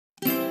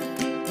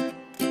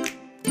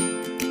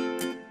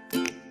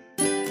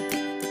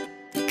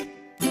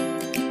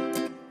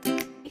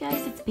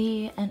it's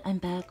B, and I'm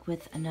back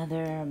with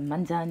another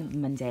MONDUNN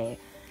Monday.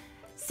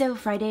 So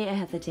Friday I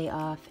had the day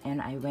off and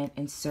I went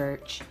in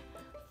search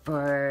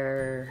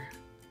for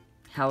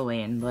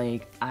Halloween.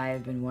 Like,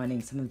 I've been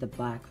wanting some of the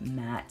black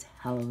matte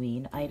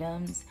Halloween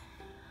items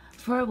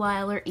for a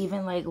while, or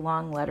even like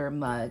long letter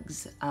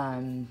mugs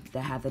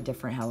that have the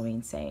different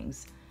Halloween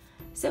sayings.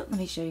 So let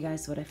me show you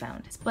guys what I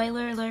found.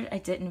 Spoiler alert, I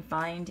didn't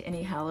find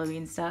any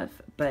Halloween stuff,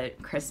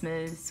 but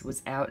Christmas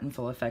was out in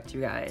full effect, you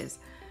guys.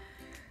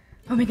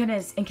 Oh my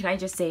goodness, and can I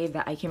just say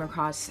that I came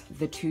across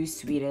the two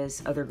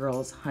sweetest other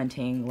girls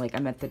hunting. Like, I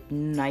met the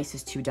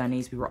nicest two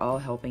Dunnies. We were all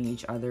helping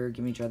each other,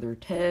 giving each other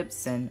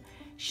tips and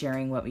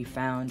sharing what we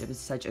found. It was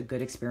such a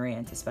good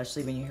experience,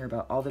 especially when you hear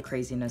about all the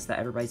craziness that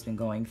everybody's been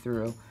going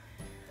through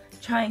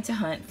trying to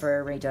hunt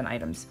for RAE DUNN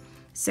items.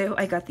 So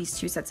I got these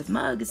two sets of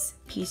mugs,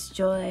 Peace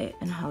Joy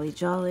and Holly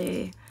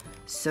Jolly.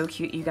 So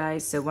cute, you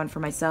guys. So one for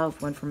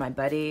myself, one for my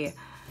buddy,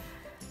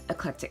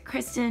 Eclectic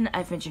Kristen.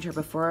 I've mentioned her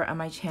before on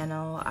my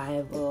channel.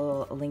 I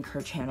will link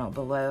her channel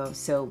below.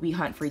 So we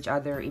hunt for each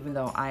other, even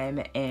though I'm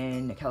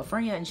in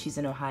California and she's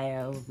in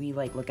Ohio. We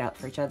like look out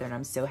for each other, and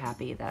I'm so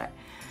happy that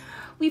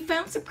we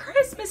found some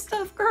Christmas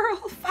stuff, girl.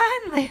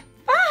 Finally,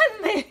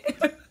 finally.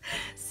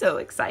 So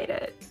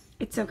excited.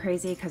 It's so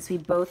crazy because we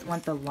both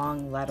want the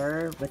long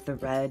letter with the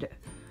red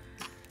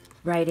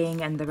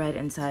writing and the red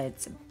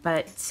insides,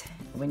 but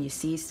when you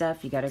see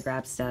stuff, you gotta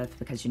grab stuff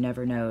because you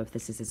never know if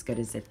this is as good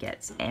as it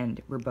gets,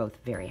 and we're both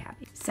very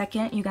happy.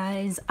 Second, you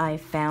guys, I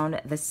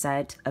found the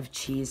set of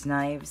cheese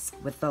knives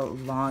with the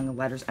long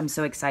letters. I'm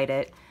so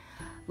excited.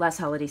 Last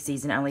holiday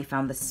season, I only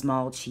found the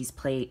small cheese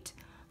plate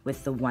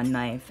with the one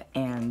knife,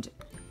 and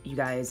you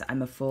guys,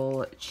 I'm a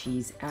full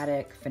cheese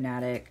addict,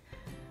 fanatic,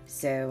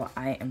 so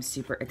I am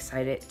super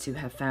excited to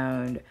have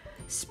found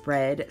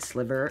spread,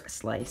 sliver,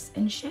 slice,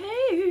 and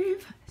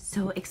shave.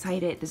 So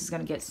excited. This is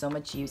gonna get so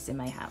much use in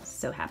my house.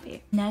 So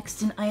happy.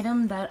 Next, an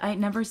item that I'd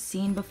never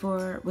seen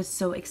before. Was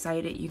so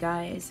excited, you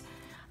guys.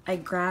 I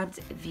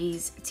grabbed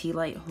these tea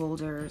light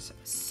holders.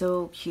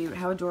 So cute.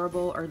 How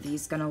adorable are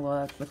these gonna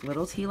look with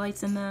little tea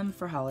lights in them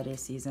for holiday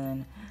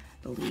season?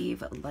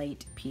 Believe,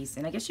 light, peace.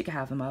 And I guess you could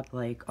have them up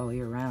like all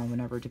year round,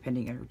 whenever,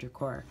 depending on your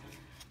decor.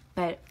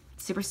 But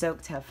super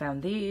stoked to have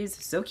found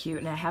these. So cute.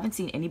 And I haven't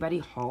seen anybody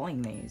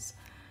hauling these,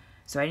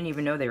 so I didn't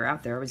even know they were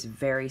out there. I was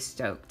very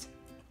stoked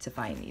to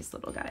find these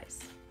little guys.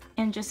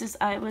 And just as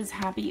I was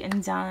happy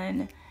and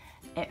done,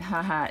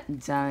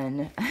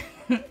 done,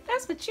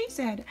 that's what she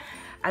said.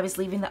 I was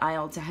leaving the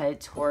aisle to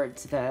head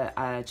towards the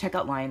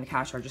checkout line, the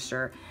cash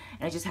register,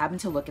 and I just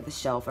happened to look at the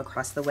shelf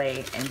across the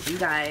way, and you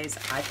guys,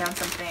 I found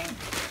something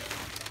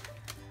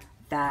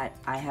that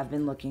I have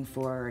been looking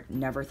for,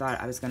 never thought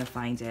I was gonna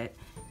find it.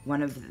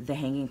 One of the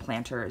hanging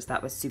planters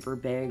that was super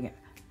big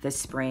this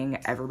spring.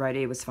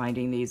 Everybody was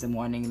finding these and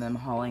wanting them,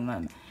 hauling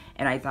them.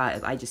 And I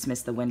thought I just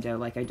missed the window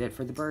like I did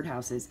for the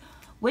birdhouses,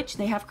 which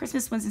they have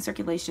Christmas ones in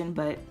circulation,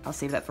 but I'll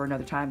save that for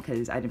another time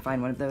because I didn't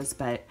find one of those.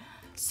 But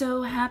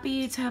so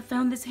happy to have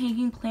found this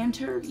hanging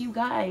planter, you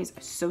guys.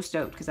 So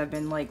stoked because I've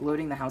been like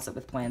loading the house up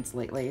with plants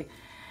lately.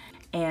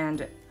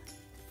 And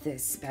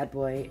this bad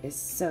boy is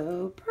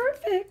so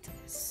perfect.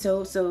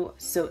 So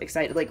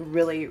excited. Like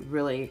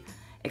really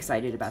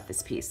excited about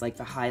this piece. Like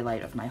the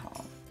highlight of my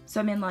haul. So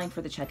I'm in line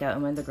for the checkout,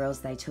 and one of the girls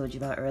that I told you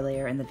about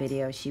earlier in the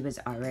video, she was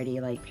already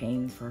like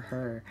paying for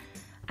her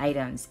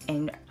items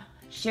and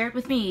shared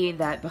with me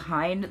that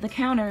behind the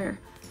counter,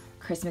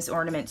 Christmas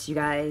ornaments, you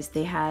guys,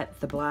 they had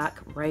the black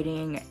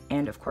writing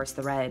and of course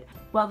the red.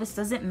 While this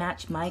doesn't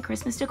match my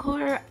Christmas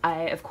decor,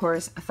 I of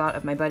course thought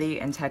of my buddy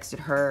and texted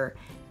her,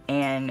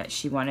 and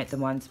she wanted the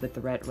ones with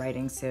the red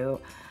writing, so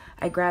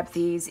I grabbed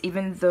these,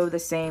 even though the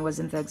saying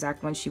wasn't the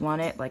exact one she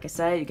wanted. Like I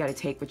said, you gotta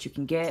take what you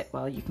can get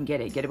while you can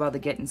get it. Get it while the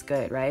getting's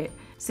good, right?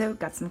 So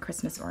got some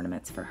Christmas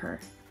ornaments for her.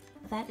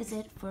 That is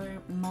it for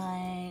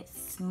my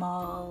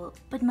small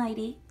but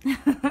mighty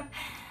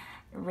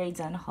RAE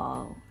DUNN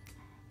haul.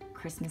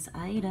 Christmas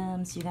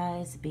items, you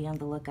guys, be on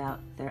the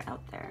lookout. They're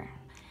out there.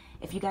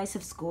 If you guys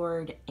have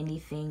scored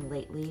anything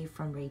lately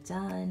from RAE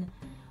DUNN,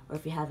 or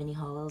if you have any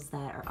hauls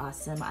that are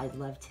awesome, I'd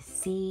love to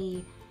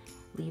see.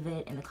 Leave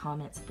it in the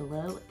comments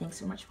below. Thanks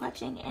so much for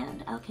watching,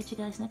 and I'll catch you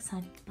guys next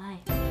time.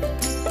 Bye.